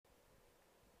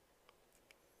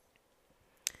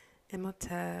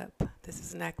Imhotep, this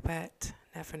is Nekbet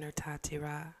Nefernertati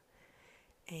Ra,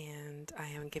 and I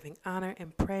am giving honor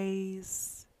and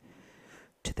praise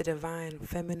to the divine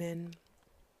feminine,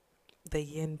 the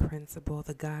yin principle,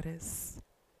 the goddess.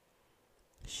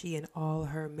 She in all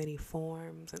her many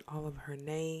forms and all of her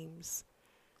names,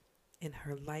 in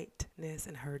her lightness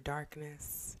and her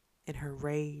darkness, in her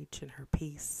rage and her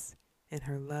peace, in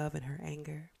her love and her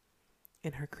anger,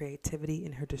 in her creativity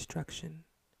and her destruction,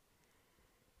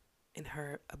 in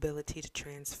her ability to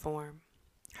transform,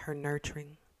 her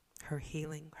nurturing, her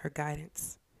healing, her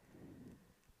guidance,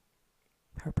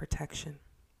 her protection,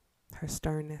 her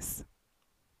sternness,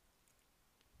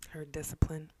 her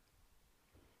discipline,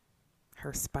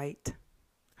 her spite,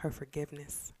 her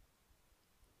forgiveness,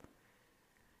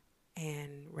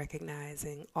 and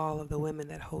recognizing all of the women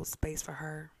that hold space for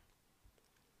her,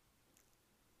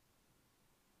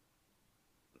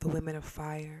 the women of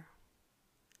fire,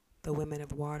 the women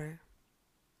of water,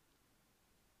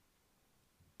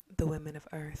 the women of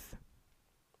earth,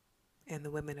 and the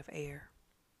women of air.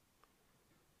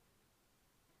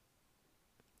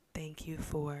 Thank you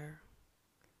for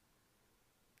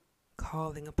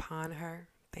calling upon her.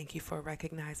 Thank you for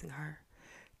recognizing her.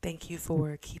 Thank you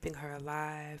for keeping her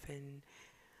alive and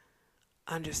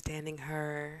understanding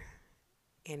her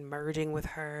and merging with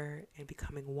her and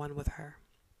becoming one with her.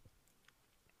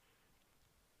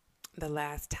 The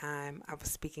last time I was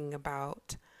speaking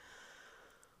about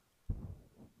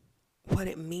what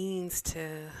it means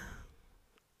to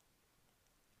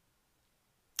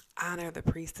honor the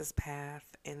priestess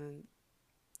path, and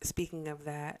speaking of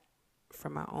that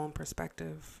from my own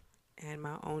perspective and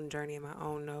my own journey and my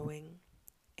own knowing,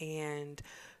 and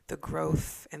the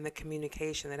growth and the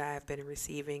communication that I have been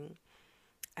receiving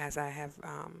as I have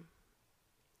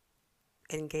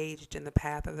engaged in the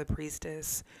path of the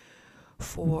priestess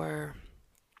for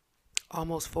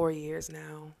almost 4 years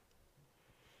now.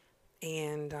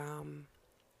 And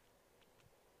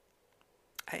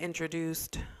I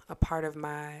introduced a part of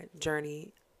my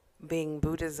journey being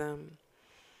Buddhism,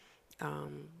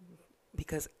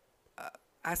 because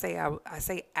I say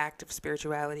active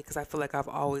spirituality because I feel like I've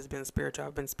always been spiritual.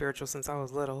 I've been spiritual since I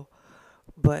was little,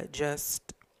 but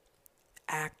just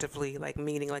actively, like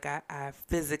meaning like I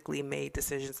physically made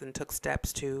decisions and took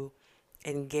steps to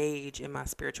engage in my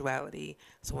spirituality.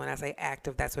 So when I say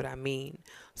active, that's what I mean.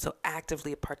 So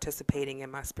actively participating in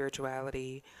my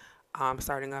spirituality,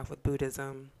 starting off with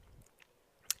Buddhism,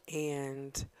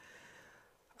 and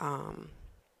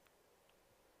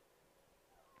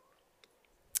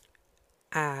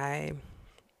I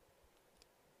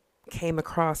came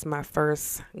across my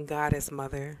first goddess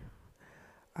mother,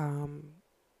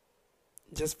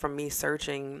 just from me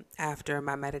searching after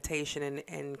my meditation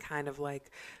and kind of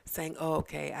like saying, oh,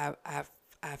 okay,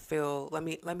 I feel, let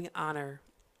me honor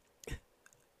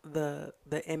the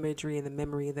imagery and the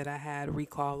memory that I had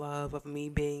recall of me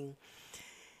being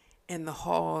in the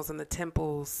halls and the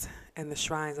temples and the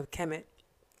shrines of Kemet.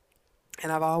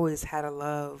 And I've always had a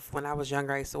love. When I was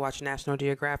younger, I used to watch National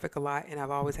Geographic a lot, and I've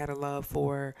always had a love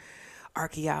for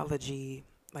archaeology,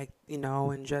 like,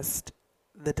 and just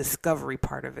the discovery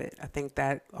part of it. I think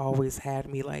that always had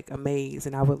me like amazed,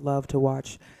 and I would love to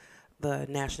watch the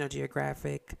National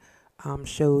Geographic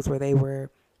shows where they were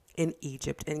in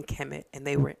Egypt, in Kemet, and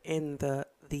they were in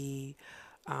the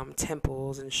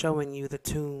temples and showing you the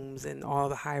tombs and all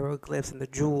the hieroglyphs and the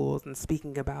jewels, and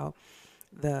speaking about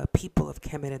the people of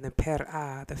Kemet and the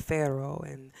Per'a, the pharaoh,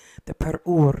 and the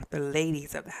Per'ur, the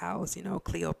ladies of the house,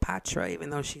 Cleopatra,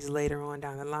 even though she's later on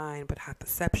down the line, but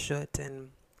Hatshepsut and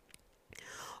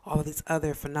all of these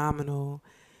other phenomenal,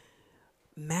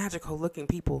 magical looking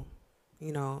people,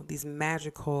 these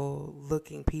magical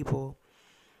looking people.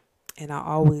 And I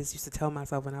always used to tell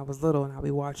myself when I was little and I'll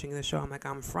be watching the show, I'm like,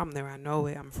 I'm from there. I know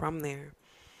it. I'm from there.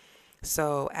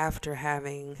 So after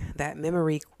having that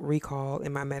memory recall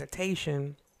in my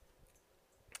meditation,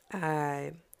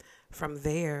 I, from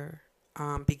there,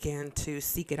 began to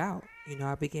seek it out.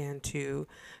 I began to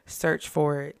search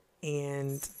for it.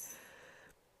 And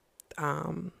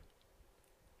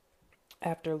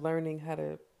after learning how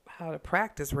to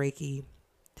practice Reiki,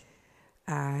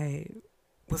 I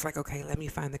was like, okay, let me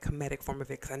find the comedic form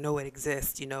of it because I know it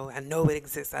exists. I know it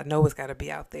exists. I know it's got to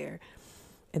be out there.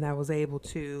 And I was able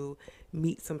to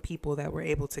meet some people that were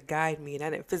able to guide me. And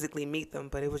I didn't physically meet them,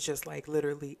 but it was just like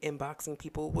literally inboxing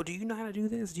people. Well, do you know how to do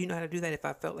this? Do you know how to do that? If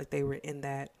I felt like they were in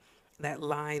that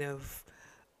line of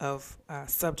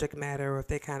subject matter, or if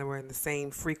they kind of were in the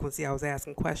same frequency, I was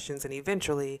asking questions. And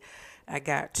eventually I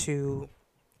got to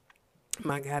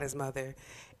my goddess mother.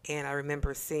 And I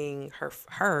remember seeing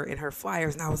her in her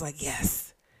flyers, and I was like,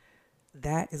 yes,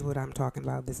 that is what I'm talking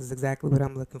about. This is exactly what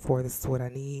I'm looking for. This is what I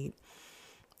need.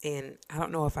 And I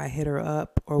don't know if I hit her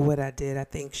up or what I did. I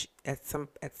think at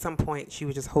some point she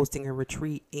was just hosting a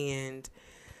retreat. And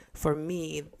for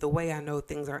me, the way I know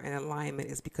things are in alignment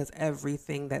is because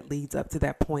everything that leads up to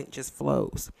that point just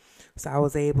flows. So I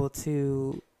was able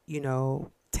to,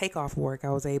 take off work. I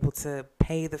was able to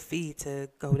pay the fee to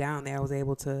go down there. I was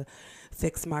able to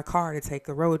fix my car to take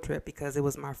the road trip because it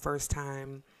was my first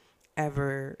time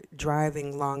ever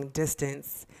driving long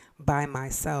distance by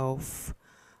myself.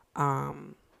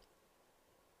 And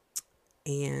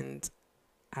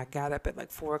I got up at like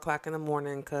 4 o'clock in the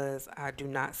morning because I do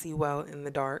not see well in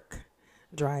the dark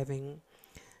driving.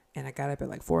 And I got up at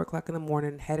like 4 o'clock in the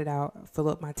morning, headed out, fill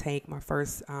up my tank, my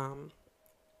first,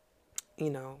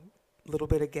 little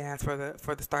bit of gas for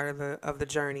the start of the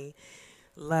journey.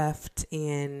 Left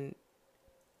and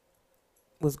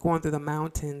was going through the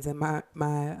mountains, and my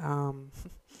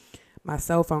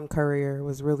cell phone courier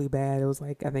was really bad. It was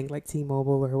like, I think like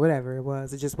T-Mobile or whatever it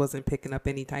was. It just wasn't picking up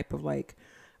any type of like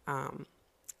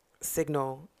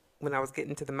signal when I was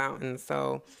getting to the mountains.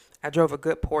 So I drove a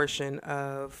good portion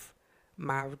of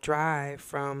my drive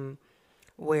from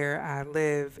where I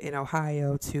live in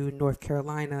Ohio to North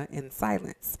Carolina in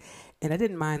silence. And I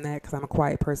didn't mind that because I'm a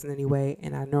quiet person anyway.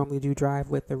 And I normally do drive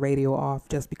with the radio off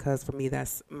just because for me,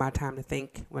 that's my time to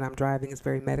think when I'm driving. It's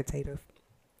very meditative.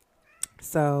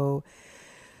 So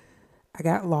I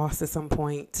got lost at some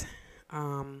point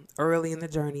early in the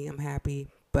journey. I'm happy.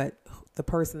 But the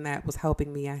person that was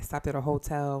helping me, I stopped at a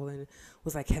hotel and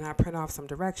was like, can I print off some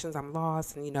directions? I'm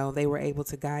lost. And, they were able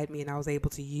to guide me, and I was able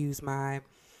to use my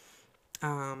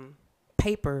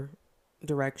paper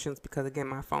directions because, again,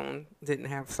 my phone didn't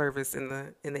have service in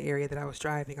the area that I was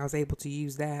driving. I was able to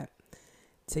use that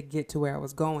to get to where I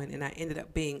was going, and I ended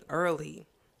up being early.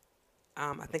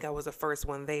 I think I was the first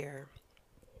one there.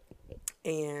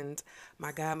 And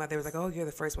my godmother was like, oh, you're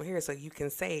the first one here, so you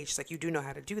can sage. She's like, you do know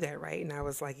how to do that, right? And I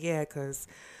was like, yeah, because,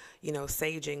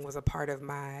 saging was a part of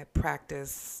my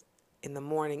practice in the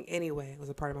morning anyway. It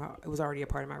was already a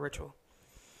part of my ritual.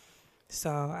 So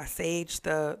I saged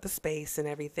the space and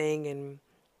everything, and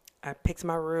I picked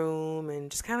my room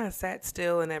and just kind of sat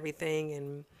still and everything,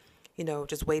 and,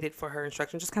 just waited for her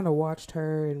instructions, just kind of watched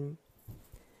her and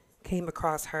came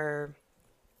across her.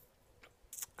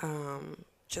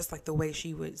 Just like the way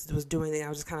she was doing it, I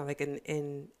was just kind of like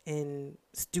in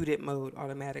student mode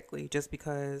automatically, just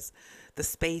because the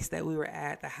space that we were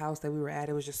at, the house that we were at,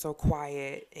 it was just so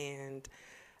quiet, and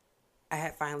I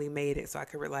had finally made it so I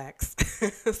could relax.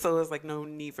 So it was like no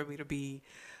need for me to be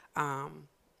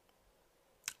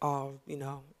all,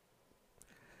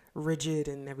 rigid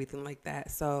and everything like that.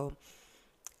 So,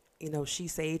 she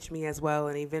saged me as well,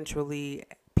 and eventually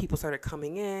people started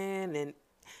coming in, and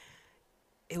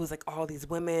it was like all these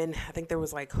women. I think there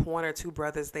was like one or two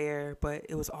brothers there, but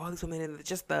it was all these women, and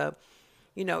just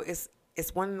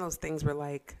it's one of those things where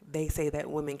like they say that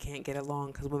women can't get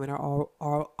along because women are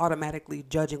all automatically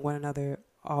judging one another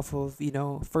off of,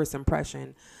 first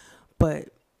impression. But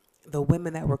the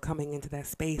women that were coming into that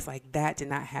space, like that did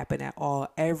not happen at all.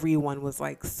 Everyone was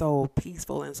like so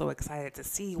peaceful and so excited to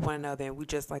see one another, and we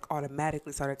just like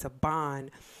automatically started to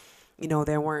bond.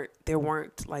 There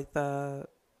weren't like the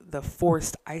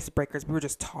forced icebreakers. We were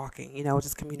just talking,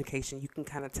 just communication. You can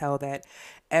kind of tell that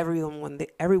everyone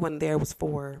there was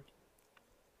for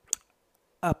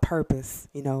a purpose.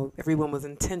 Everyone was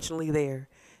intentionally there.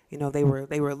 They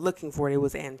were looking for it. It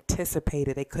was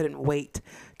anticipated. They couldn't wait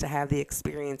to have the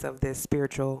experience of this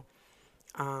spiritual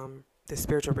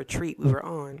retreat we were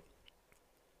on.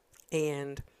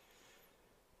 And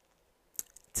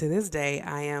to this day,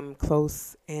 I am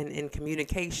close and in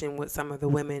communication with some of the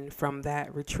women from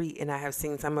that retreat, and I have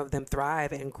seen some of them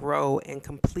thrive and grow and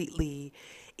completely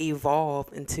evolve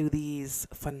into these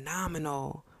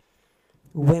phenomenal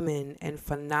women and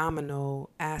phenomenal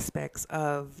aspects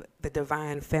of the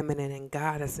divine feminine and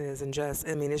goddesses, and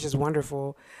it's just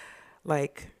wonderful,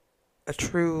 like a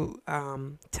true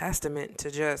testament to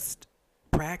just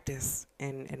practice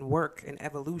and work and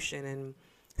evolution and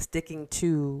sticking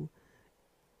to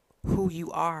who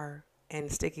you are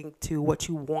and sticking to what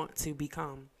you want to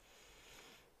become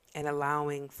and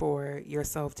allowing for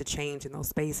yourself to change in those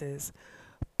spaces.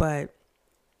 But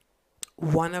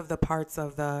one of the parts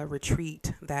of the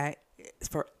retreat that is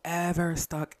forever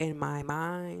stuck in my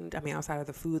mind, outside of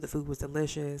the food was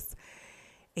delicious,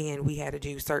 and we had to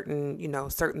do certain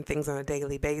things on a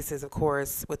daily basis, of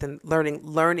course, within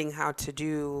learning how to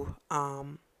do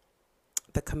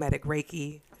the Kemetic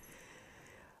Reiki,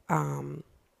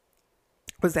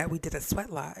 was that we did a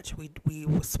sweat lodge. We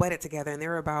sweated together, and there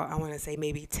were about, I want to say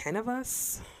maybe 10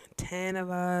 10 of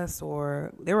us,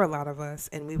 or there were a lot of us,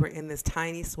 and we were in this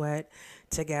tiny sweat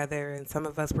together, and some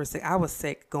of us were sick. I was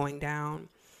sick going down.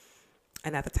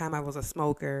 And at the time I was a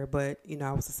smoker, but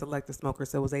I was a selective smoker.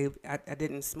 So I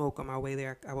didn't smoke on my way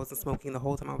there. I wasn't smoking the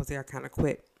whole time I was there. I kind of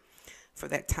quit for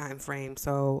that time frame.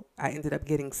 So I ended up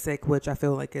getting sick, which I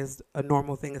feel like is a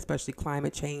normal thing, especially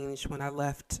climate change. When I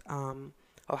left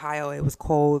Ohio, it was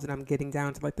cold, and I'm getting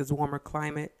down to like this warmer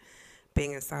climate,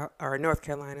 being in North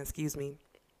Carolina, excuse me.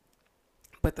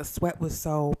 But the sweat was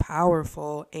so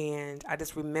powerful, and I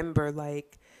just remember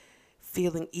like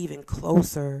feeling even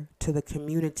closer to the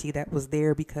community that was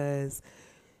there, because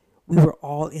we were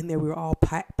all in there. We were all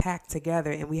packed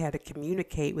together, and we had to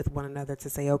communicate with one another to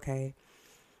say, okay,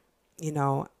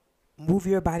 move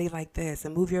your body like this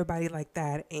and move your body like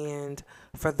that. And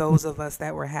for those of us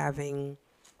that were having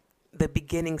the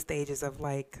beginning stages of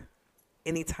like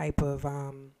any type of,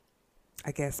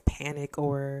 I guess, panic,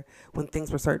 or when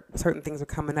things were certain things were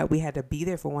coming up, we had to be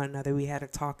there for one another. We had to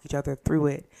talk each other through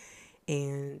it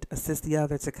and assist the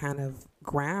other to kind of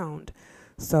ground.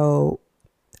 So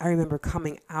I remember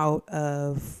coming out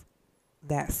of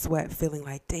that sweat feeling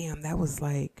like, damn, that was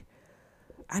like,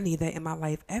 I need that in my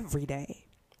life every day.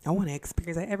 I want to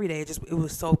experience that every day. It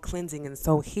was so cleansing and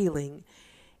so healing.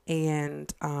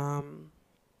 And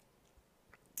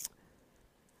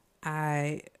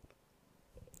I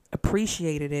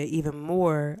appreciated it even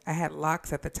more. I had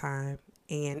locks at the time,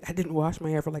 and I didn't wash my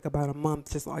hair for like about a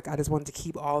month. Just like I just wanted to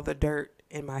keep all the dirt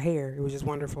in my hair. It was just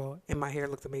wonderful. And my hair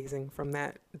looked amazing from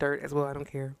that dirt as well. I don't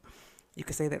care. You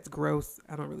could say that's gross.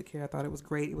 I don't really care. I thought it was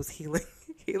great. It was healing,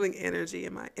 healing energy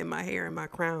in my hair and my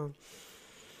crown.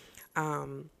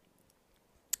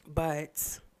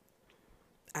 But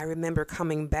I remember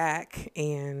coming back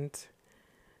and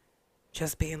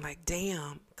just being like,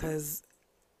 damn, because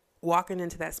walking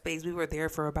into that space, we were there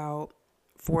for about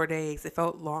 4 days. It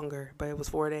felt longer, but it was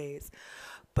 4 days.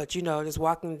 But, just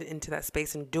walking into that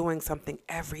space and doing something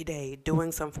every day,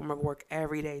 doing some form of work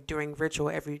every day, doing ritual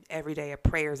every day of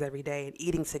prayers every day, and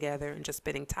eating together and just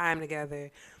spending time together.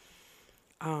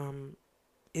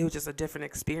 It was just a different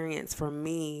experience for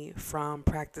me from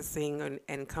practicing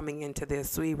and coming into this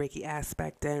Sui Reiki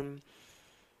aspect. And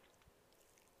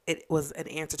it was an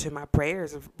answer to my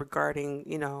prayers regarding,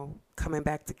 coming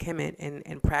back to Kemet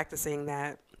and practicing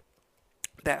that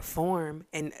form,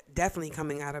 and definitely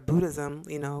coming out of Buddhism,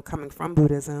 coming from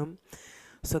Buddhism.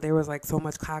 So there was like so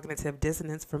much cognitive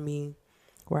dissonance for me,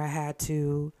 where I had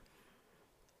to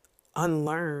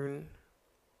unlearn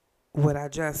what I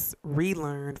just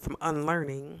relearned from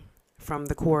unlearning from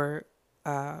the core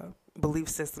belief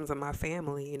systems of my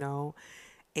family,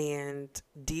 and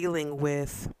dealing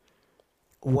with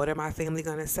what are my family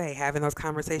going to say, having those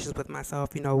conversations with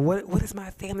myself, what is my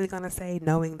family going to say,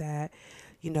 knowing that,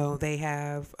 they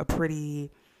have a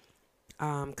pretty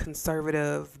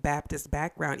conservative Baptist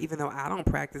background, even though I don't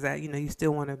practice that. You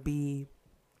still want to be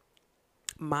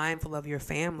mindful of your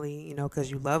family, because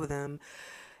you love them.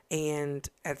 And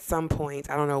at some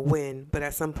point, I don't know when, but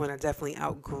at some point I definitely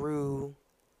outgrew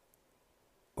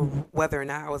whether or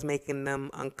not I was making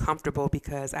them uncomfortable,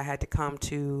 because I had to come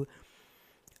to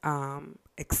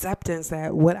acceptance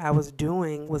that what I was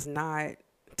doing was not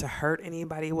to hurt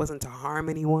anybody. It wasn't to harm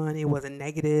anyone. It wasn't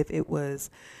negative. It was,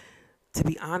 to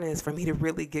be honest, for me to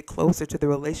really get closer to the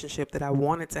relationship that I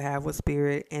wanted to have with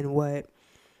Spirit, and what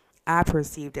I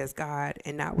perceived as God,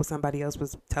 and not what somebody else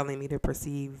was telling me to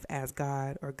perceive as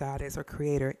God or Goddess or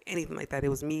Creator, anything like that. It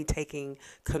was me taking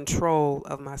control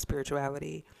of my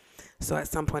spirituality. So at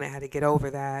some point I had to get over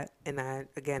that, and I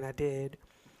did.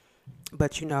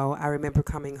 But, I remember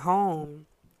coming home,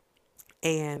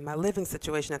 and my living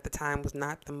situation at the time was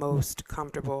not the most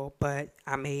comfortable, but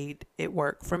I made it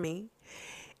work for me.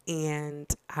 And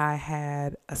I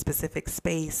had a specific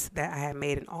space that I had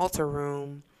made an altar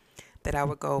room that I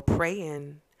would go pray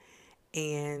in.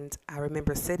 And I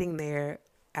remember sitting there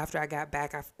after I got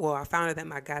back. I found out that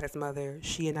my goddess mother,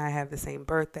 she and I have the same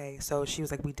birthday. So she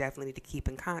was like, we definitely need to keep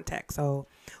in contact. So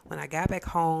when I got back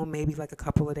home, maybe like a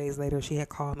couple of days later, she had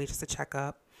called me just to check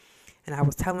up. And I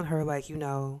was telling her, like,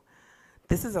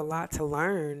 this is a lot to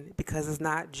learn, because it's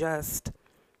not just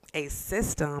a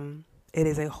system. It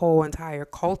is a whole entire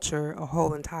culture, a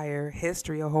whole entire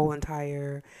history, a whole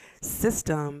entire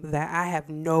system that I have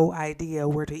no idea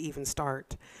where to even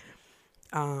start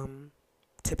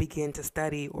to begin to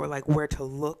study, or like where to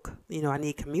look. I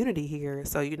need community here.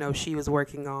 So, she was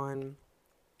working on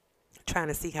trying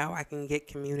to see how I can get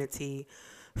community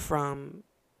from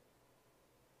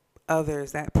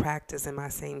others that practice in my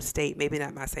same state, maybe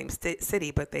not my same city,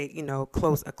 but they, a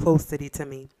close city to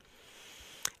me.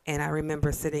 And I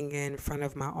remember sitting in front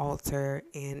of my altar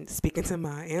and speaking to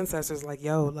my ancestors like,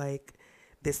 yo, like,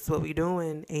 this is what we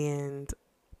doing, and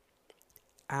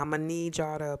I'm gonna need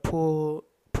y'all to pull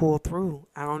through.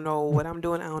 I don't know what I'm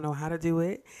doing. I don't know how to do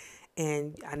it.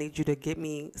 And I need you to give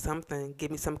me something,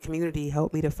 give me some community,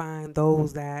 help me to find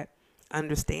those that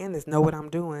understand this, know what I'm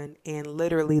doing. And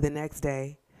literally the next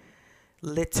day,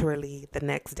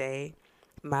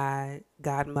 my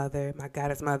godmother, my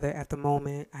goddess mother at the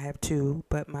moment, I have two,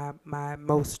 but my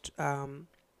most, the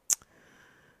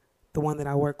one that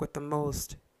I work with the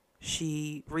most,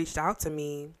 she reached out to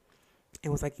me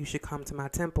and was like, you should come to my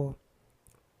temple.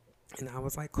 And I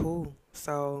was like, cool.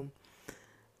 So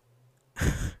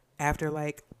after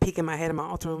like peeking my head in my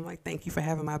altar, I'm like, thank you for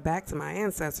having my back to my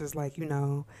ancestors. Like,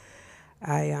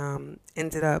 I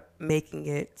ended up making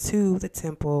it to the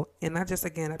temple, and I just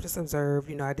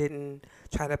observed. I didn't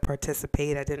try to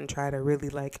participate. I didn't try to really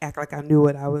like act like I knew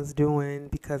what I was doing,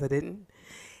 because I didn't.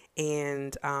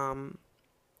 And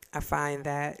I find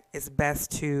that it's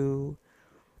best to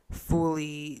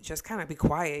fully just kind of be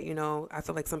quiet. I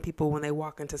feel like some people, when they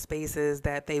walk into spaces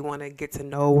that they want to get to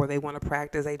know or they want to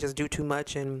practice, they just do too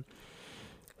much. And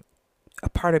a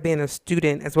part of being a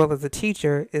student as well as a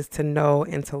teacher is to know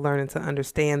and to learn and to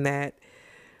understand that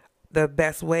the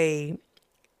best way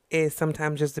is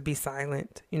sometimes just to be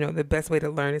silent. The best way to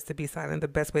learn is to be silent. The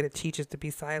best way to teach is to be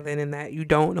silent, and that you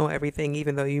don't know everything,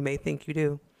 even though you may think you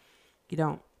do. You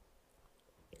don't.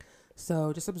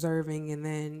 So just observing, and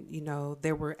then,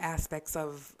 there were aspects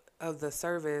of the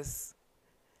service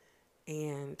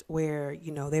and where,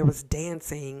 there was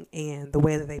dancing, and the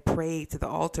way that they prayed to the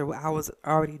altar. I was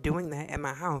already doing that at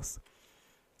my house.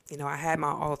 I had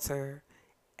my altar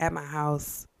at my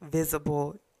house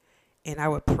visible, and I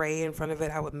would pray in front of it.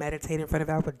 I would meditate in front of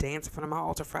it. I would dance in front of my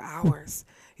altar for hours,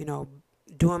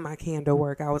 doing my candle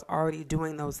work. I was already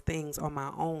doing those things on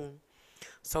my own.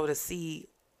 So to see,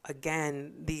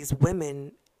 again, these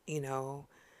women,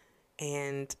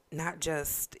 and not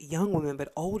just young women,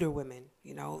 but older women,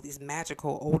 these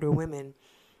magical older women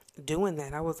doing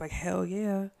that, I was like, hell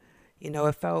yeah.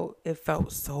 It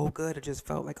felt so good. It just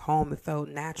felt like home. It felt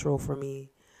natural for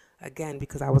me, again,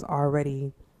 because I was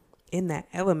already in that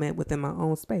element within my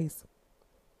own space.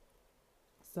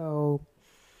 So,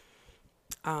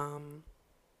 I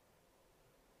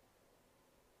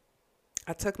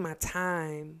took my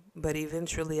time, but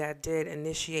eventually I did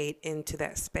initiate into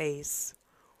that space,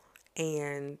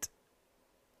 and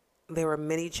there were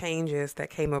many changes that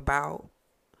came about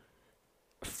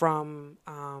from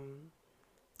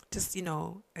just,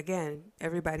 again,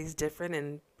 everybody's different,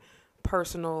 and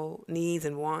personal needs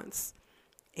and wants,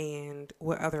 and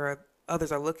what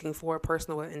others are looking for,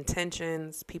 personal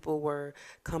intentions. People were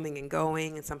coming and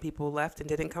going, and some people left and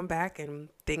didn't come back, and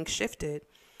things shifted.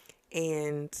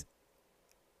 And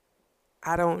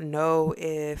I don't know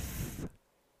if,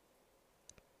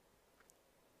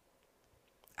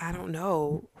 I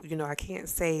can't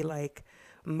say like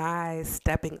my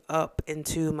stepping up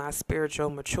into my spiritual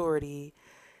maturity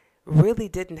really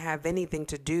didn't have anything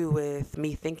to do with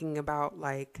me thinking about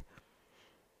like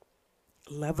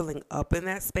leveling up in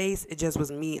that space. It just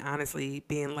was me honestly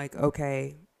being like,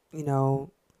 okay,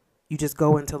 you just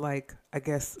go into like, I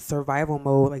guess, survival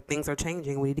mode. Like, things are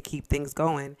changing. We need to keep things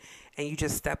going. And you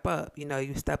just step up,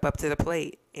 you step up to the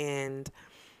plate. And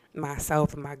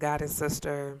myself and my goddess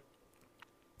sister,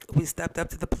 we stepped up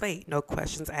to the plate. No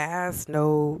questions asked.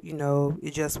 No,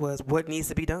 it just was what needs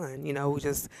to be done.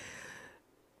 Just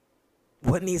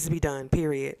what needs to be done,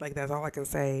 period. Like, that's all I can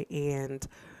say. And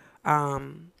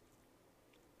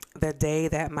the day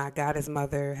that my goddess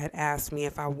mother had asked me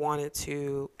if I wanted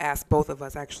to ask both of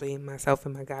us, actually, myself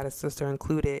and my goddess sister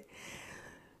included,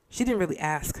 she didn't really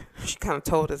ask. She kind of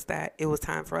told us that it was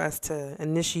time for us to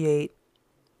initiate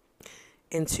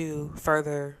into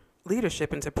further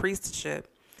leadership, into priesthood.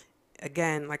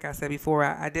 Again, like I said before,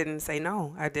 I didn't say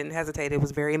no. I didn't hesitate. It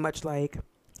was very much like,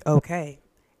 okay.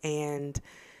 And,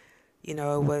 it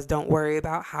was, don't worry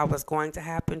about how it's going to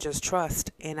happen. Just trust.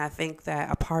 And I think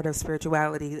that a part of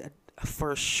spirituality,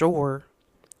 for sure,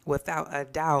 without a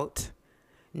doubt,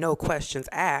 no questions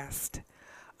asked,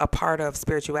 a part of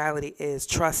spirituality is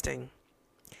trusting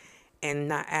and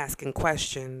not asking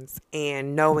questions,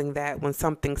 and knowing that when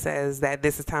something says that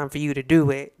this is time for you to do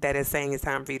it, that is saying it's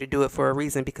time for you to do it for a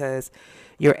reason, because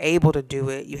you're able to do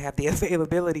it, you have the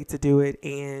availability to do it,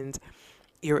 and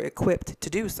you're equipped to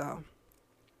do so.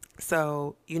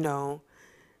 So,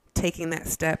 taking that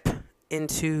step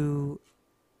into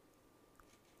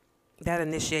that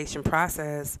initiation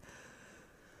process,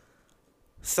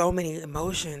 so many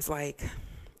emotions. Like,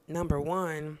 number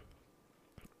one,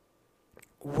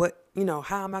 what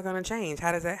how am I going to change?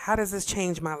 How does this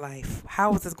change my life?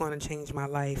 How is this going to change my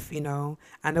life? I know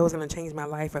it's going to change my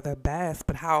life for the best,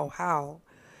 but how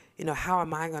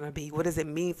am I going to be? What does it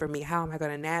mean for me? How am I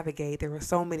going to navigate? There were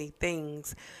so many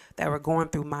things that were going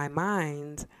through my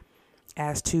mind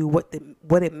as to what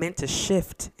it meant to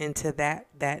shift into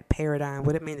that paradigm,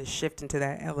 what it meant to shift into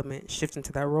that element, shift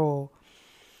into that role.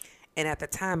 And at the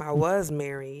time I was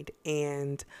married,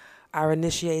 and our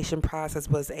initiation process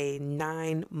was a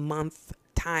 9-month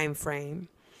time frame.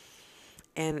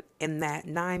 And in that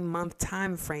 9-month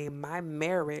time frame, my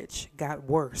marriage got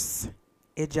worse.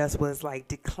 It just was like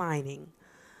declining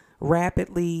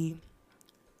rapidly,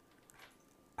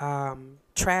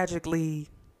 tragically.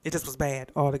 It just was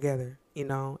bad altogether,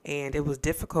 and it was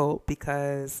difficult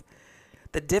because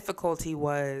the difficulty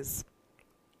was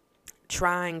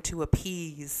trying to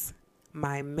appease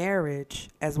my marriage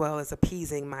as well as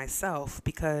appeasing myself,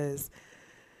 because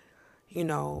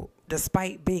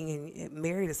despite being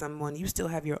married to someone, you still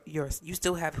have you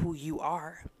still have who you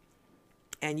are,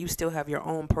 and you still have your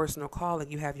own personal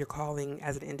calling. You have your calling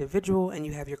as an individual, and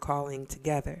you have your calling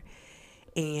together.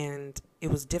 And it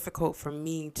was difficult for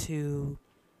me to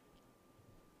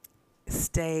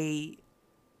stay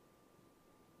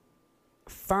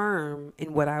firm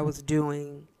in what I was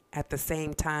doing, at the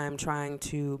same time trying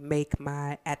to make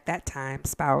my, at that time,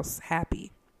 spouse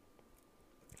happy.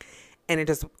 And it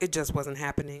just wasn't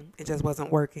happening. It just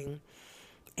wasn't working.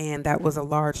 And that was a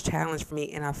large challenge for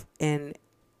me. And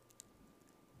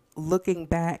looking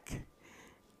back,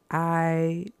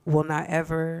 I will not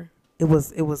ever, it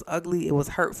was ugly, it was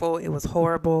hurtful, it was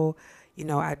horrible.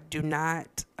 I do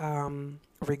not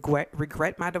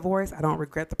regret my divorce. I don't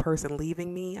regret the person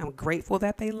leaving me. I'm grateful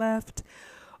that they left.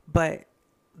 But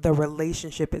the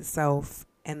relationship itself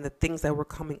and the things that were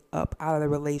coming up out of the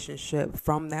relationship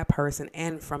from that person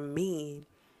and from me,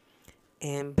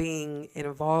 and being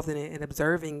involved in it and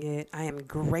observing it, I am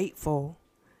grateful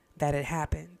that it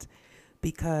happened,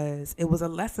 because it was a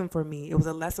lesson for me. It was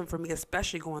a lesson for me,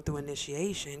 especially going through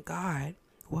initiation. God,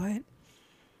 what?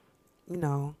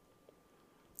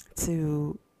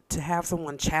 To have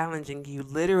someone challenging you,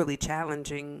 literally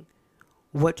challenging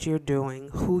what you're doing,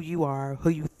 who you are, who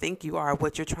you think you are,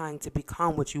 what you're trying to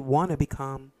become, what you want to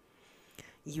become.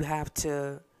 I had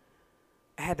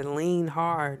to lean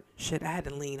hard. I had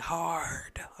to lean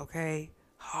hard, okay?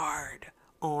 Hard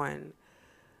on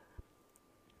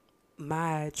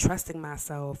my trusting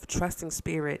myself, trusting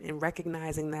spirit, and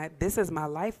recognizing that this is my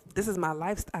life. This is my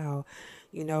lifestyle.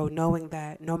 Knowing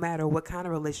that no matter what kind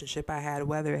of relationship I had,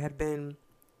 whether it had been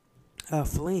a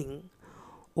fling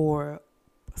or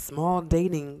a small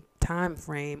dating time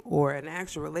frame or an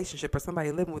actual relationship or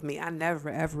somebody living with me, I never,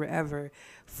 ever, ever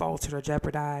faltered or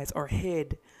jeopardized or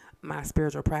hid my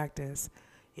spiritual practice.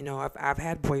 I've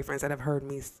had boyfriends that have heard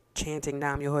me chanting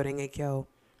Nam Myoho Renge Kyo.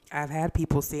 I've had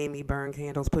people seeing me burn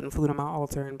candles, putting food on my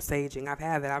altar and saging. I've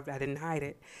had that. I didn't hide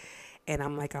it. And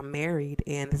I'm married,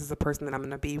 and this is a person that I'm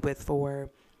going to be with for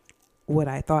what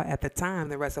I thought at the time,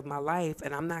 the rest of my life.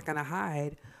 And I'm not going to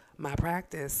hide my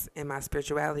practice and my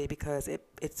spirituality, because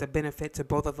it's a benefit to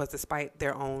both of us despite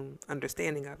their own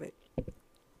understanding of it.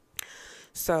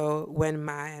 So when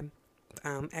my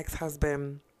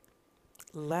ex-husband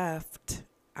left,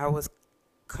 I was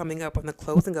coming up on the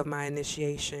closing of my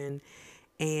initiation,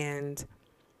 and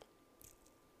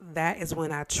that is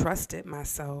when I trusted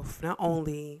myself, not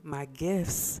only my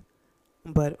gifts,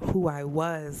 but who I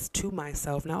was to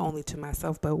myself, not only to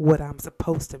myself, but what I'm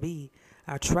supposed to be.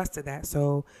 I trusted that.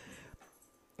 So,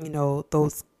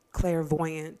 those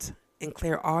clairvoyant and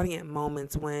clairaudient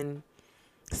moments when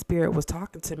Spirit was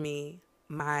talking to me,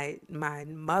 my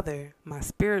mother, my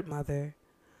spirit mother,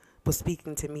 was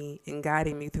speaking to me and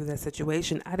guiding me through that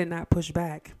situation, I did not push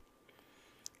back.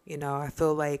 I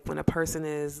feel like when a person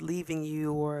is leaving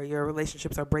you or your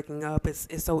relationships are breaking up, it's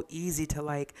so easy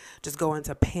to just go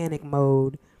into panic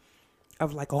mode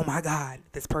of oh my God,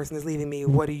 this person is leaving me.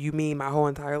 What do you mean? My whole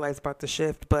entire life's about to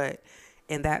shift. But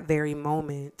in that very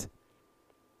moment,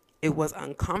 it was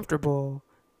uncomfortable,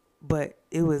 but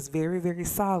it was very, very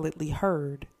solidly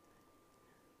heard.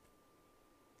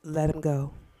 Let him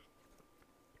go.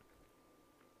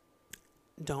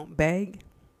 Don't beg.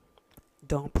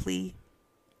 Don't plead.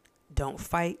 Don't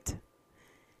fight.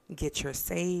 Get your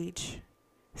sage.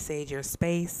 Sage your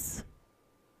space.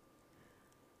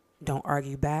 Don't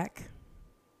argue back.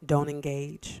 Don't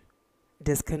engage.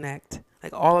 Disconnect.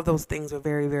 All of those things are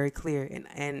very, very clear.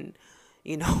 And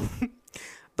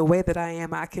the way that I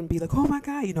am, I can be oh my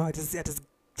God, I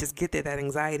just get that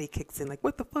anxiety kicks in,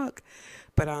 what the fuck.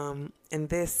 But in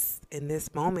this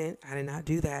moment, I did not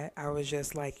do that. I was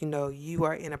just you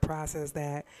are in a process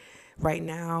that right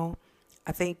now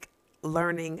I think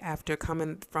learning after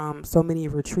coming from so many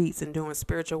retreats and doing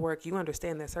spiritual work, you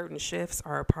understand that certain shifts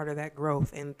are a part of that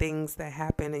growth, and things that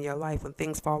happen in your life when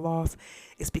things fall off,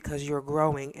 it's because you're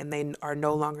growing and they are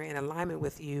no longer in alignment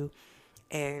with you,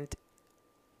 and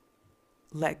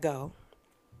let go.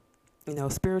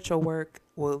 Spiritual work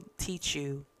will teach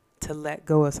you to let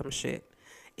go of some shit.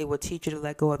 It will teach you to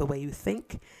let go of the way you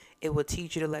think. It will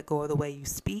teach you to let go of the way you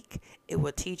speak. It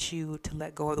will teach you to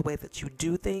let go of the way that you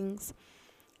do things.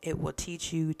 It will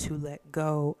teach you to let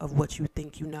go of what you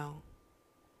think you know.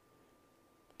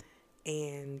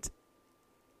 And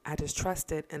I just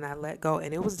trusted and I let go.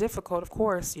 And it was difficult, of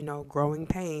course, growing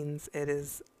pains. It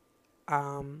is,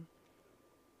 the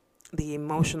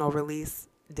emotional release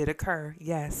did occur,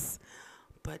 yes.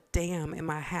 But damn, am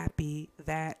I happy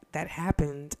that that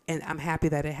happened. And I'm happy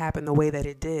that it happened the way that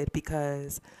it did,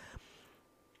 because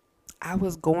I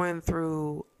was going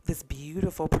through this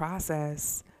beautiful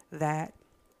process that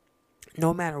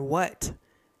no matter what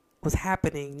was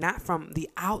happening, not from the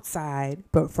outside,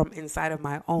 but from inside of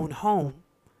my own home,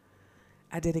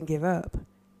 I didn't give up.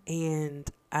 And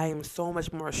I am so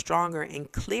much more stronger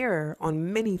and clearer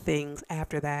on many things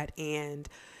after that. And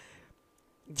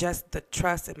just the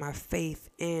trust and my faith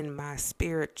in my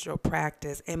spiritual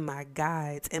practice, in my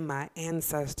guides, in my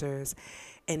ancestors,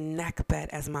 in Nekbet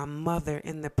as my mother,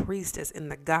 in the priestess, in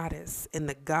the goddess, in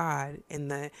the God, in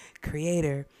the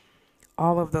creator.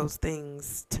 All of those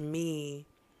things to me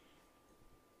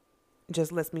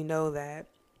just lets me know that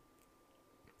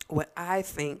what I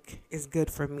think is good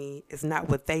for me is not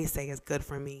what they say is good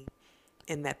for me,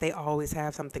 and that they always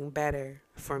have something better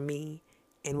for me.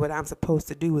 And what I'm supposed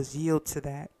to do is yield to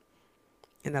that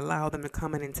and allow them to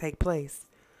come in and take place.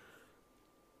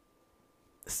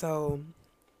 So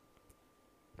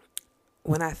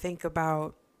when I think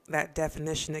about that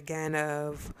definition again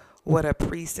of what a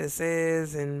priestess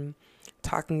is, and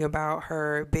talking about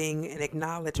her being an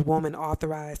acknowledged woman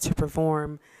authorized to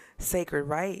perform sacred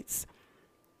rites,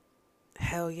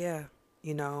 hell yeah.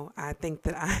 I think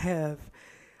that I have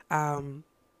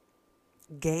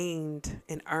gained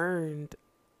and earned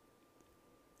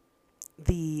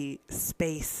the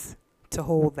space to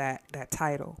hold that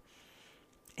title.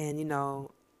 And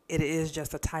it is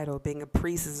just a title. Being a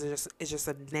priest is just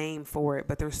a name for it,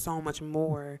 but there's so much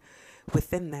more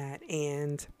within that.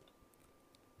 And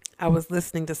I was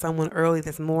listening to someone early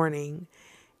this morning,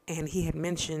 and he had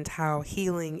mentioned how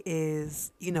healing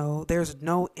is, there's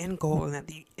no end goal in that.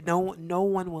 No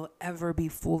one will ever be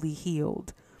fully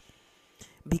healed,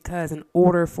 because in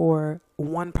order for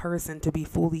one person to be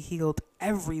fully healed,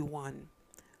 everyone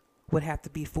would have to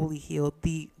be fully healed.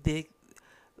 The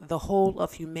whole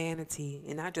of humanity,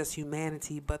 and not just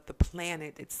humanity, but the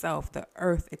planet itself, the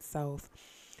earth itself,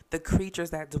 the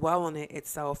creatures that dwell on it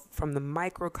itself, from the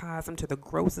microcosm to the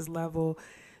grossest level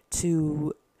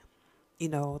to,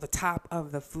 the top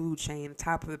of the food chain,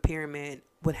 top of the pyramid,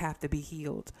 would have to be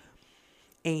healed.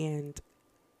 And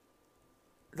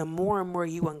the more and more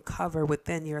you uncover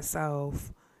within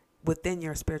yourself, within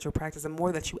your spiritual practice, the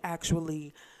more that you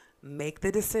actually make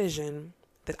the decision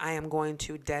that I am going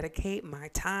to dedicate my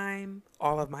time,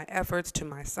 all of my efforts to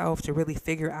myself to really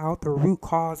figure out the root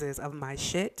causes of my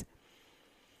shit.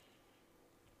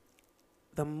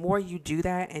 The more you do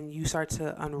that and you start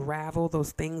to unravel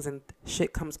those things, and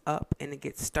shit comes up and it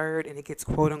gets stirred and it gets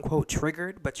quote unquote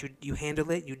triggered, but you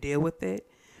handle it, you deal with it,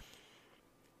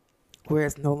 where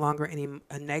it's no longer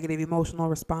a negative emotional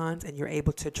response, and you're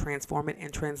able to transform it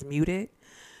and transmute it.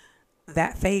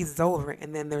 That phase is over,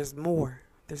 and then there's more.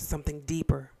 There's something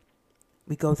deeper.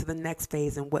 We go to the next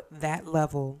phase and what that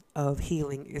level of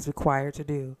healing is required to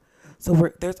do.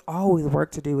 So there's always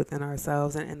work to do within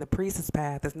ourselves. And the priestess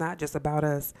path is not just about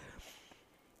us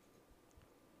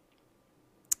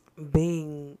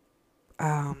being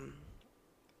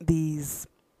these,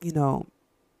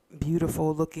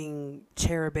 beautiful looking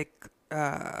cherubic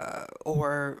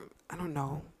or, I don't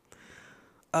know,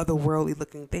 otherworldly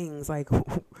looking things. Like,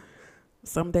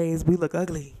 some days we look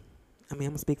ugly. I'm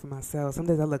going to speak for myself. Some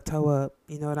days I look toe up,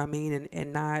 you know what I mean?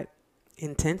 And not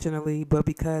intentionally, but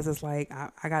because it's like I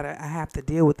have to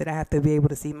deal with it. I have to be able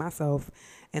to see myself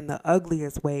in the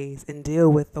ugliest ways and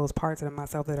deal with those parts of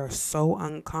myself that are so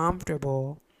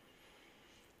uncomfortable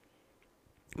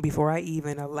before I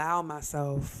even allow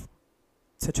myself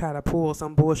to try to pull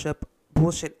some bullshit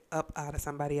up out of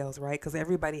somebody else, right? Because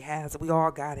we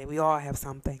all got it. We all have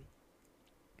something.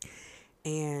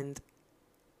 And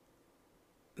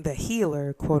the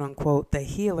healer, quote unquote, the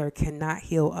healer cannot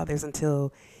heal others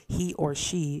until he or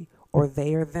she, or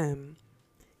they or them,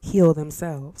 heal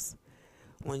themselves.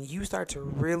 When you start to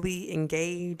really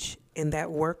engage in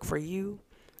that work for you,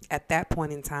 at that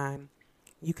point in time,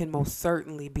 you can most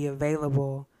certainly be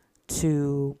available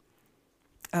to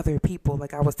other people.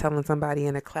 Like I was telling somebody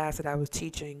in a class that I was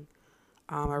teaching,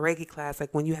 a Reiki class,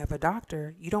 like when you have a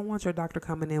doctor, you don't want your doctor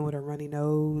coming in with a runny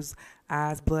nose,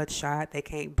 eyes bloodshot, they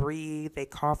can't breathe, they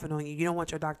coughing on you. You don't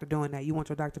want your doctor doing that. You want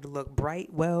your doctor to look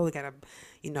bright, well, they got a,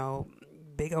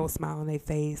 big old smile on their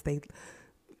face. They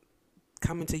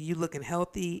coming to you looking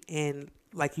healthy and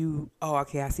like oh,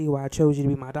 okay, I see why I chose you to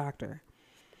be my doctor.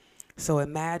 So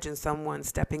imagine someone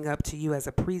stepping up to you as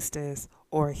a priestess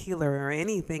or a healer or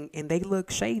anything, and they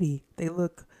look shady. They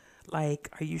look like,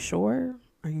 are you sure?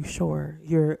 Are you sure?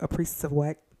 You're a priestess of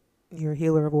what? You're a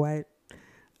healer of what?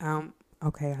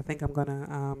 Okay, I think I'm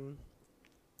gonna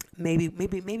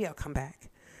maybe I'll come back.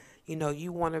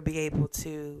 You want to be able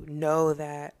to know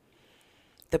that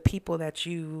the people that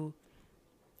you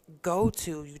go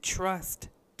to, you trust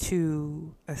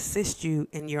to assist you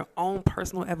in your own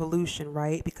personal evolution,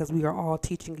 right? Because we are all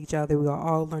teaching each other, we are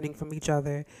all learning from each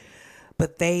other,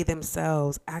 but they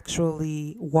themselves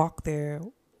actually walk their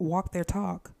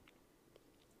talk,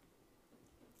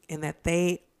 and that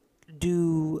they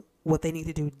do what they need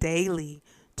to do daily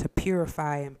to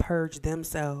purify and purge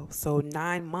themselves. So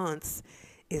 9 months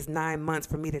is 9 months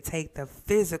for me to take the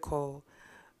physical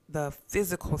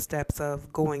steps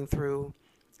of going through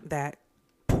that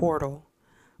portal.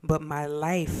 But my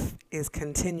life is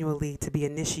continually to be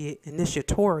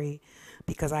initiatory,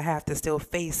 because I have to still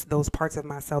face those parts of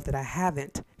myself that I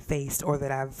haven't faced, or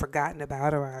that I've forgotten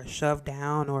about, or I shoved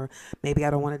down, or maybe I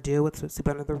don't want to deal with, sweep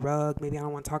under the rug. Maybe I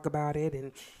don't want to talk about it,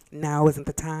 and now isn't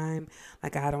the time.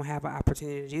 Like I don't have an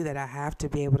opportunity to do that. I have to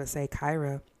be able to say,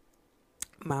 Kyra,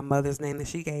 my mother's name that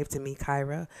she gave to me,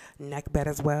 Kyra, Neckbed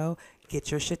as well,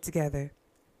 get your shit together.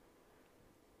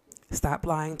 Stop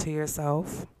lying to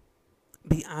yourself.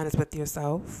 Be honest with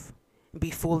yourself. Be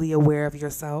fully aware of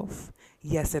yourself.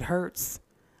 Yes, it hurts,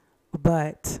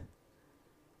 but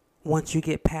once you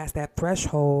get past that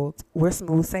threshold, we're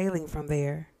smooth sailing from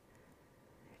there.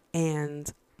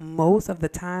 And most of the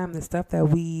time, the stuff that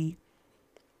we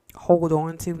hold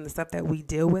on to and the stuff that we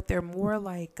deal with, they're more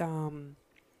like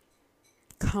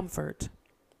comfort.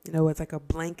 It's like a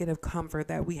blanket of comfort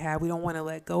that we have. We don't want to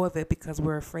let go of it because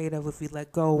we're afraid of, if we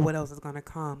let go, what else is going to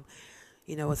come.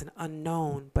 It's an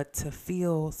unknown, but to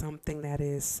feel something that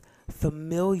is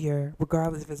familiar,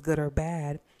 regardless if it's good or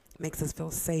bad, makes us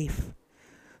feel safe.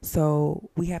 So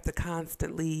we have to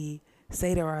constantly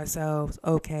say to ourselves,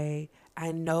 okay,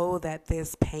 I know that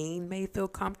this pain may feel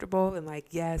comfortable, and like,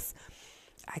 yes,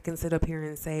 I can sit up here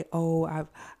and say, oh,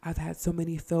 I've had so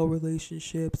many failed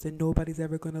relationships and nobody's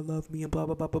ever going to love me and blah,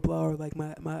 blah, blah, blah, blah, or like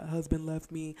my husband left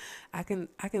me. I can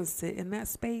sit in that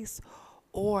space.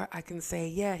 Or I can say,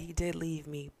 yeah, he did leave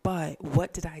me, but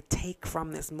what did I take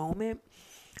from this moment?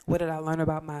 What did I learn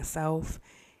about myself?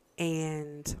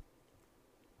 And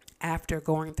after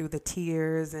going through the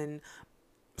tears and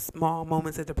small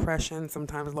moments of depression,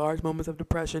 sometimes large moments of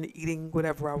depression, eating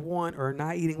whatever I want or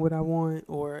not eating what I want,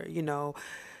 or,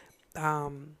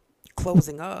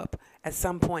 closing up, at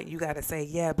some point you got to say,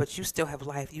 yeah, but you still have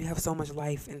life. You have so much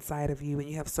life inside of you, and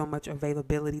you have so much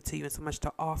availability to you and so much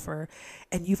to offer,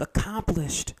 and you've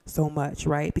accomplished so much,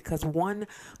 right? Because one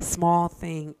small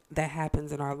thing that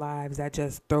happens in our lives that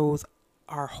just throws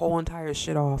our whole entire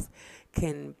shit off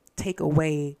can take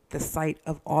away the sight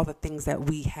of all the things that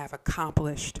we have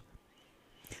accomplished.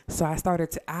 So I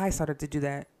started to do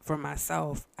that for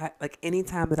myself. Like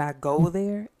anytime that I go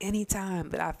there, anytime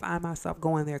that I find myself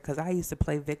going there, because I used to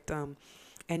play victim,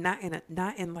 and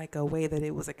not in like a way that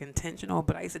it was like intentional,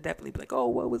 but I used to definitely be like, oh,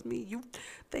 what was me?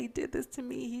 They did this to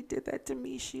me. He did that to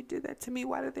me. She did that to me.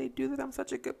 Why did they do that? I'm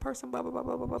such a good person. Blah blah blah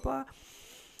blah blah blah blah.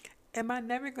 Am I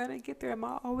never gonna get there? Am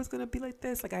I always gonna be like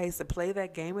this? Like I used to play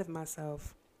that game with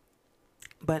myself,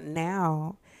 but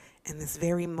now, in this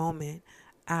very moment,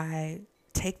 I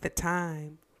take the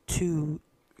time to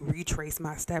retrace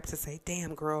my steps to say,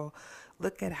 damn, girl,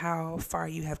 look at how far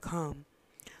you have come.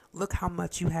 Look how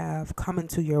much you have come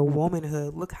into your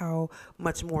womanhood. Look how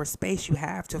much more space you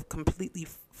have to completely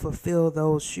fulfill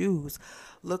those shoes.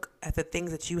 Look at the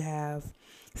things that you have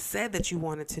said that you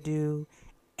wanted to do,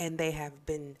 and they have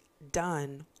been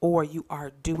done, or you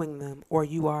are doing them, or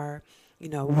you are,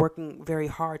 working very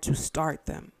hard to start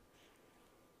them.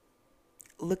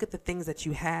 Look at the things that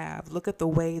you have. Look at the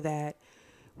way that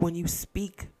when you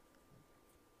speak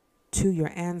to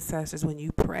your ancestors, when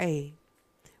you pray,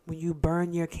 when you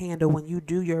burn your candle, when you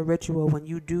do your ritual, when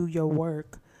you do your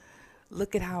work,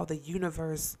 look at how the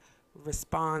universe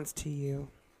responds to you.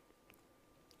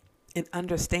 And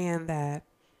understand that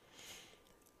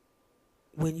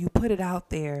when you put it out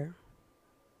there,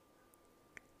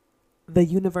 the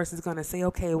universe is going to say,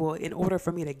 okay, well, in order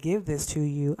for me to give this to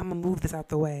you, I'm going to move this out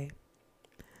the way.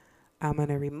 I'm going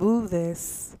to remove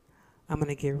this. I'm going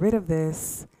to get rid of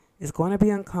this. It's going to be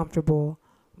uncomfortable,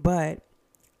 but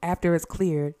after it's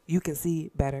cleared, you can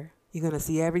see better. You're going to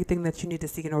see everything that you need to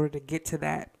see in order to get to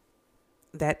that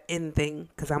end thing,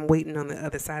 because I'm waiting on the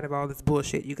other side of all this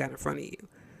bullshit you got in front of you.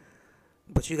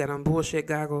 But you got on bullshit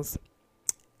goggles,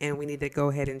 and we need to go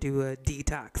ahead and do a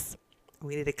detox.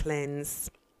 We need to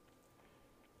cleanse.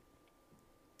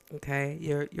 Okay,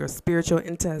 your spiritual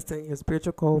intestine, your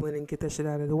spiritual colon, and get that shit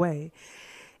out of the way.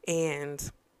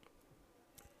 And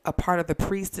a part of the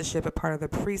priestessship, a part of the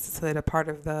priestesshood, a part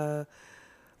of the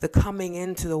coming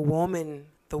into the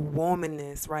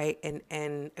womanness, right?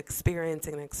 And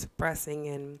experiencing and expressing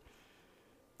and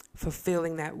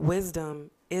fulfilling that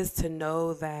wisdom is to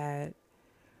know that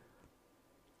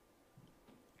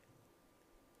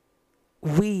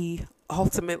we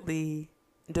ultimately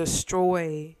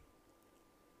destroy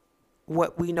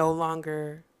what we no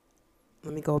longer,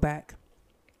 let me go back.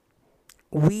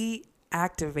 We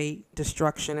activate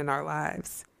destruction in our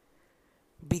lives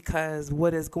because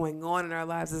what is going on in our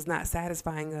lives is not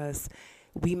satisfying us.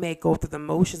 We may go through the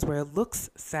motions where it looks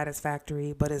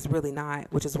satisfactory, but it's really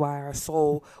not, which is why our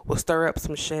soul will stir up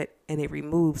some shit and it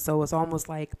removes. So it's almost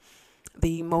like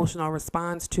the emotional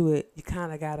response to it, you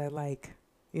kind of gotta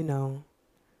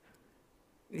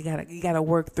you gotta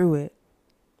work through it,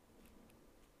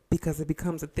 because it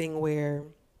becomes a thing where,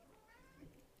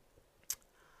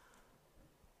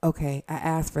 okay, I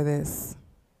asked for this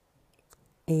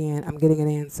and I'm getting an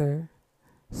answer.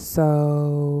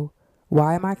 So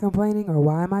why am I complaining, or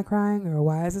why am I crying, or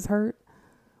why is this hurt?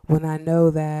 When I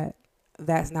know that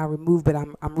that's now removed, but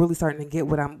I'm really starting to get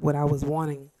what I was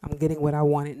wanting. I'm getting what I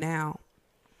wanted now.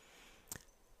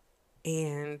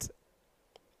 And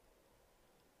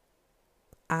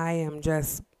I am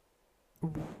just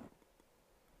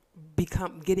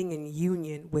getting in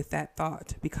union with that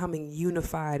thought, becoming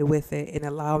unified with it, and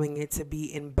allowing it to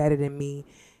be embedded in me,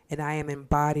 and I am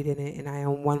embodied in it, and I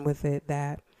am one with it,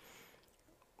 that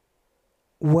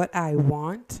what I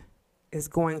want is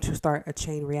going to start a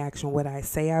chain reaction. What I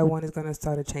say I want is going to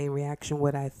start a chain reaction.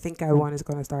 What I think I want is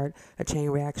going to start a chain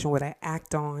reaction. What I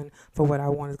act on for what I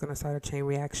want is going to start a chain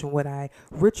reaction. What I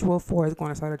ritual for is going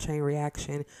to start a chain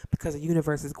reaction, because the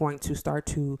universe is going to start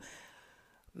to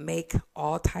make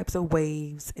all types of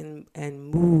waves and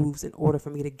moves in order for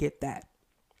me to get that,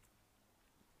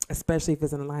 especially if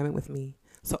it's in alignment with me.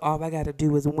 So all I got to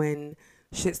do is, when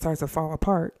shit starts to fall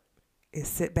apart, is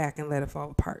sit back and let it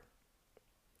fall apart,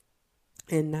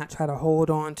 and not try to hold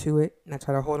on to it, not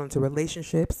try to hold on to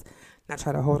relationships, not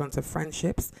try to hold on to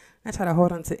friendships, not try to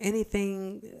hold on to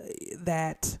anything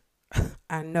that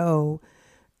I know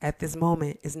at this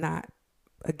moment is not,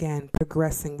 again,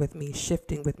 progressing with me,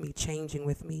 shifting with me, changing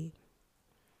with me,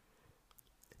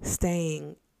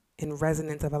 staying in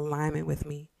resonance of alignment with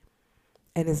me.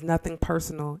 And it's nothing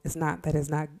personal. It's not that it's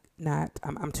not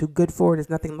I'm too good for it. It's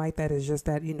nothing like that. It's just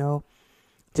that,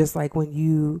 just like when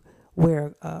you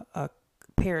wear a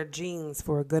pair of jeans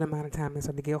for a good amount of time and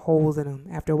start to get holes in them,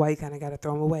 after a while you kind of got to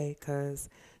throw them away because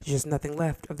there's just nothing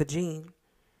left of the jean,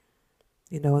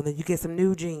 and then you get some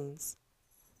new jeans.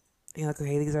 And you're like,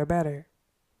 okay, these are better.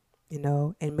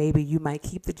 And maybe you might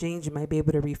keep the jeans. You might be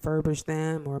able to refurbish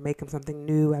them or make them something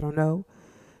new. I don't know.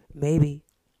 Maybe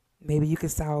you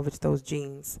could salvage those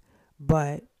jeans.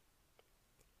 But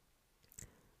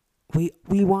we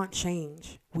want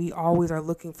change. We always are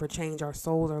looking for change. Our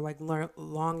souls are like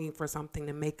longing for something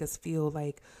to make us feel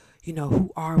like, who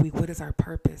are we? What is our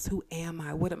purpose? Who am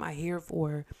I? What am I here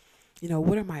for?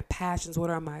 What are my passions? What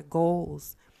are my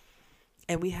goals?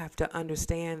 And we have to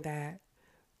understand that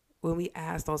when we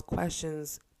ask those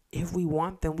questions, if we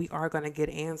want them, we are going to get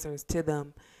answers to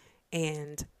them.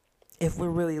 And if we're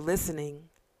really listening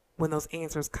when those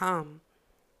answers come,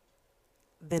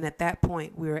 then at that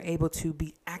point we are able to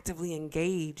be actively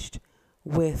engaged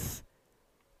with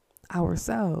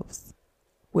ourselves,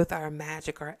 with our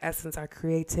magic, our essence, our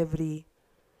creativity.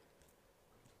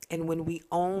 And when we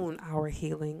own our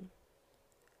healing,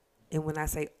 and when I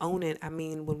say own it, I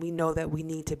mean when we know that we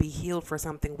need to be healed for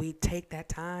something, we take that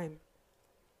time.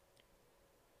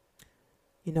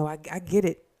 I get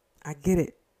it. I get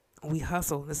it. We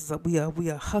hustle. We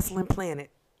a hustling planet.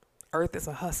 Earth is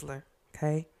a hustler,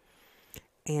 okay?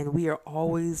 And we are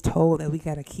always told that we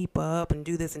got to keep up and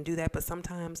do this and do that. But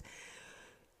sometimes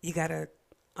you got to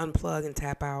unplug and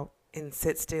tap out and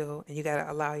sit still. And you got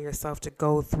to allow yourself to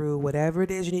go through whatever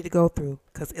it is you need to go through,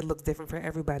 because it looks different for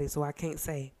everybody. So I can't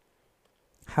say.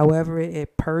 However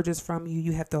it purges from you,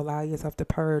 you have to allow yourself to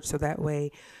purge. So that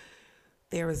way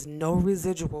there is no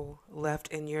residual left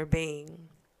in your being,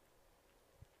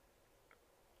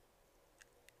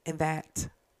 and that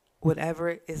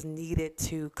whatever is needed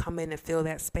to come in and fill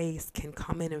that space can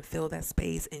come in and fill that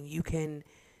space, and you can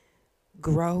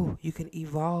grow, you can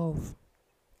evolve,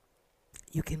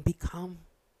 you can become,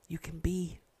 you can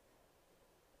be,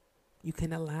 you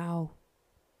can allow,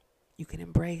 you can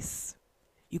embrace,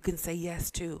 you can say yes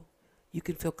to, you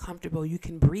can feel comfortable, you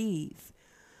can breathe.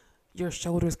 Your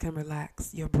shoulders can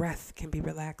relax, your breath can be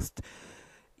relaxed,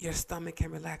 your stomach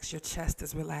can relax, your chest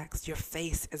is relaxed, your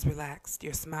face is relaxed,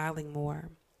 you're smiling more,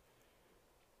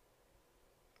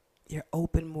 you're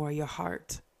open more, your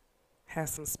heart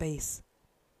has some space.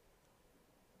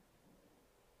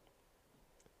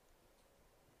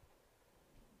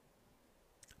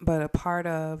 But a part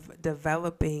of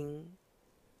developing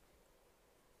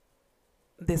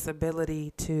this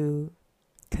ability to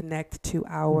connect to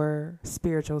our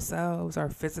spiritual selves, our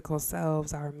physical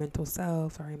selves, our mental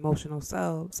selves, our emotional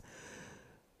selves,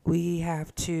 we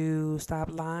have to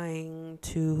stop lying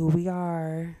to who we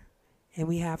are, and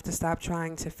we have to stop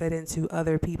trying to fit into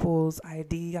other people's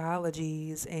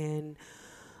ideologies and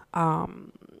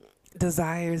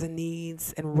desires and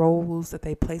needs and roles that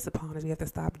they place upon us. We have to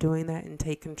stop doing that and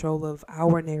take control of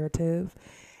our narrative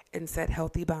and set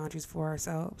healthy boundaries for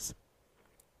ourselves.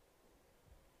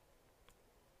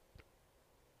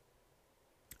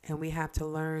 And we have to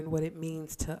learn what it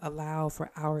means to allow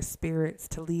for our spirits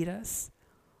to lead us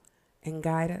and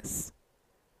guide us.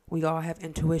 We all have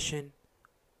intuition.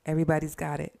 Everybody's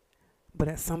got it. But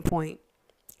at some point,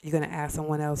 you're going to ask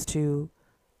someone else to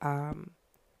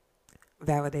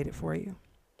validate it for you.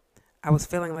 I was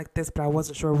feeling like this, but I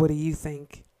wasn't sure. What do you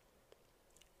think?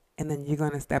 And then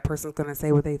that person's going to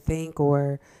say what they think,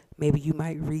 or maybe you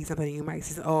might read something and you might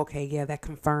say, oh, okay, yeah, that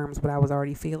confirms what I was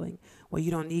already feeling. Well,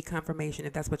 you don't need confirmation.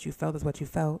 If that's what you felt, that's what you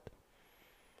felt.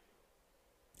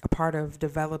 A part of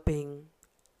developing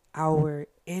our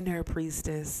inner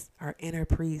priestess, our inner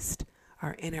priest,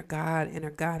 our inner God, inner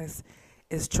goddess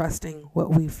is trusting what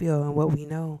we feel and what we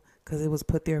know, because it was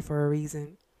put there for a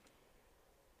reason.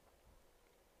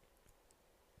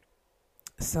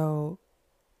 So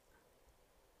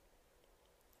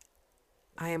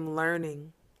I am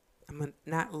learning. I'm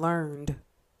not learned,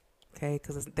 okay,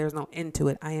 because there's no end to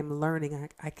it. I am learning.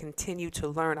 I continue to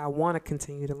learn. I want to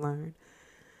continue to learn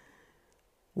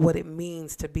what it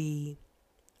means to be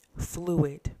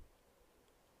fluid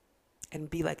and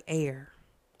be like air,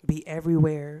 be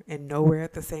everywhere and nowhere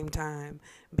at the same time,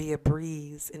 be a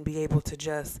breeze and be able to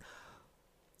just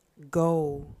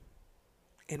go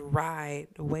and ride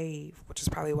the wave, which is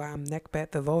probably why I'm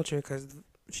Neckbet the vulture, because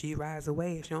she rides a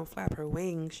wave. She don't flap her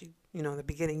wings. She, in the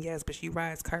beginning, yes, but she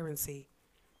rides currency.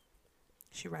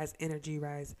 She rides energy,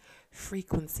 rides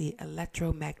frequency,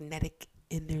 electromagnetic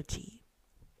energy.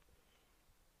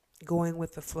 Going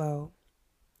with the flow,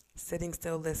 sitting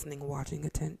still, listening, watching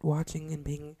and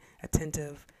being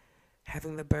attentive,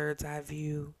 having the bird's eye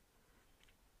view,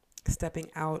 stepping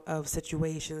out of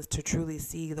situations to truly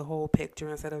see the whole picture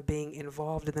instead of being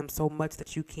involved in them so much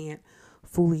that you can't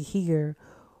fully hear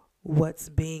what's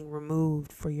being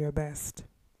removed for your best.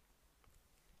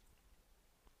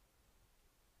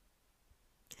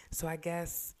 So I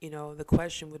guess, the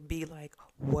question would be like,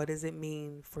 what does it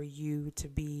mean for you to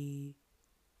be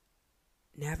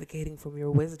navigating from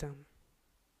your wisdom?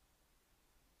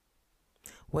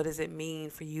 What does it mean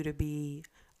for you to be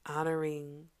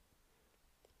honoring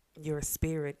your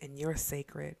spirit and your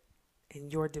sacred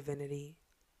and your divinity?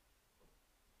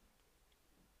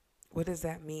 What does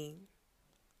that mean?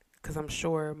 Because I'm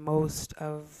sure most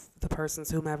of the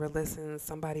persons, whomever listens,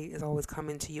 somebody is always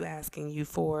coming to you asking you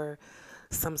for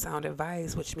some sound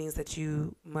advice, which means that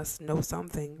you must know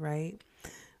something, right?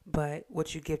 But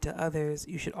what you give to others,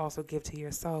 you should also give to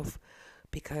yourself,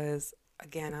 because,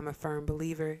 again, I'm a firm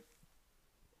believer,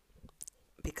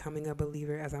 becoming a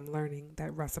believer as I'm learning,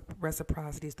 that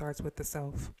reciprocity starts with the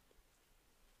self.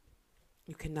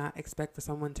 You cannot expect for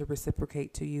someone to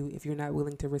reciprocate to you if you're not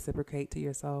willing to reciprocate to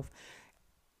yourself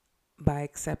by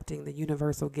accepting the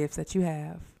universal gifts that you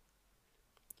have,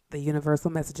 the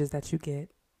universal messages that you get,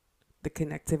 the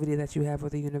connectivity that you have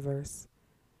with the universe,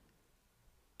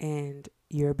 and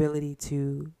your ability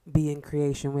to be in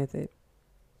creation with it.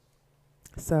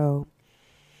 So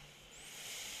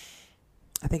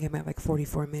I think I'm at like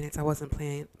 44 minutes. I wasn't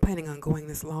planning on going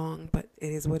this long, but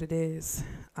it is what it is.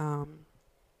 I'm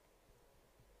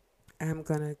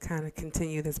going to kind of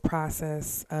continue this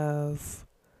process of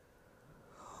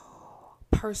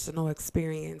personal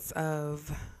experience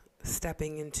of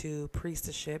stepping into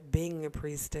priestessship, being a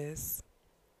priestess,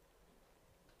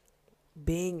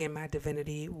 being in my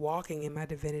divinity, walking in my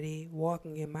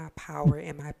power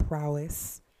and my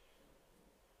prowess,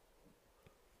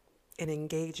 and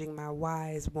engaging my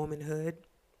wise womanhood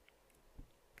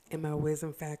and my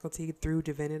wisdom faculty through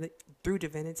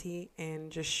divinity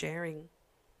and just sharing.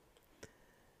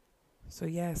 So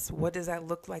yes, what does that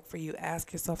look like for you?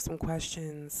 Ask yourself some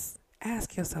questions.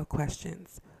 Ask yourself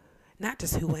questions. Not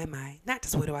just who am I? Not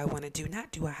just what do I want to do?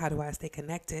 Not how do I stay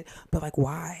connected? But like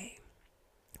why?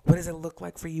 What does it look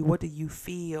like for you? What do you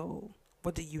feel?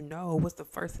 What do you know? What's the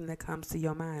first thing that comes to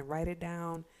your mind? Write it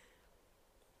down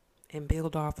and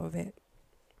build off of it.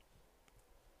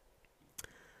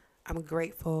 I'm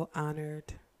grateful,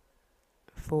 honored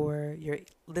for your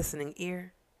listening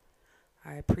ear.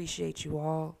 I appreciate you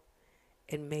all.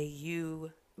 And may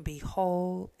you be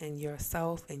whole in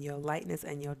yourself and your lightness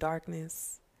and your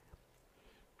darkness.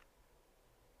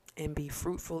 And be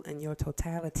fruitful in your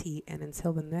totality. And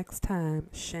until the next time,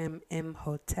 Shem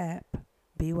Imhotep.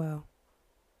 Be well.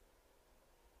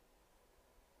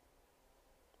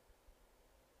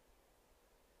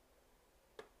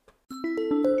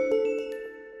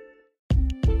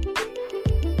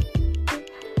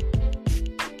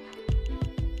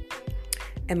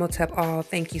 Imhotep all,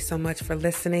 thank you so much for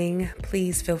listening.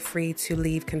 Please feel free to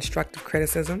leave constructive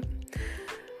criticism,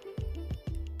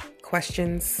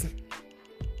 questions,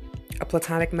 a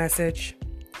platonic message,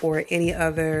 or any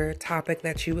other topic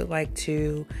that you would like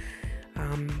to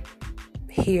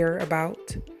hear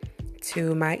about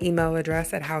to my email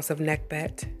address at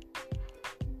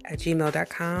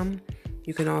houseofnekbet@gmail.com.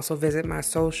 You can also visit my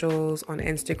socials on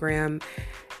Instagram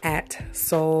at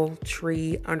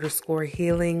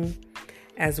soultree_healing,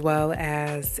 as well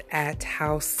as at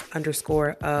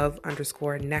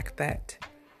house_of_nekbet.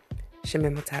 Shem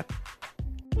Imhotep.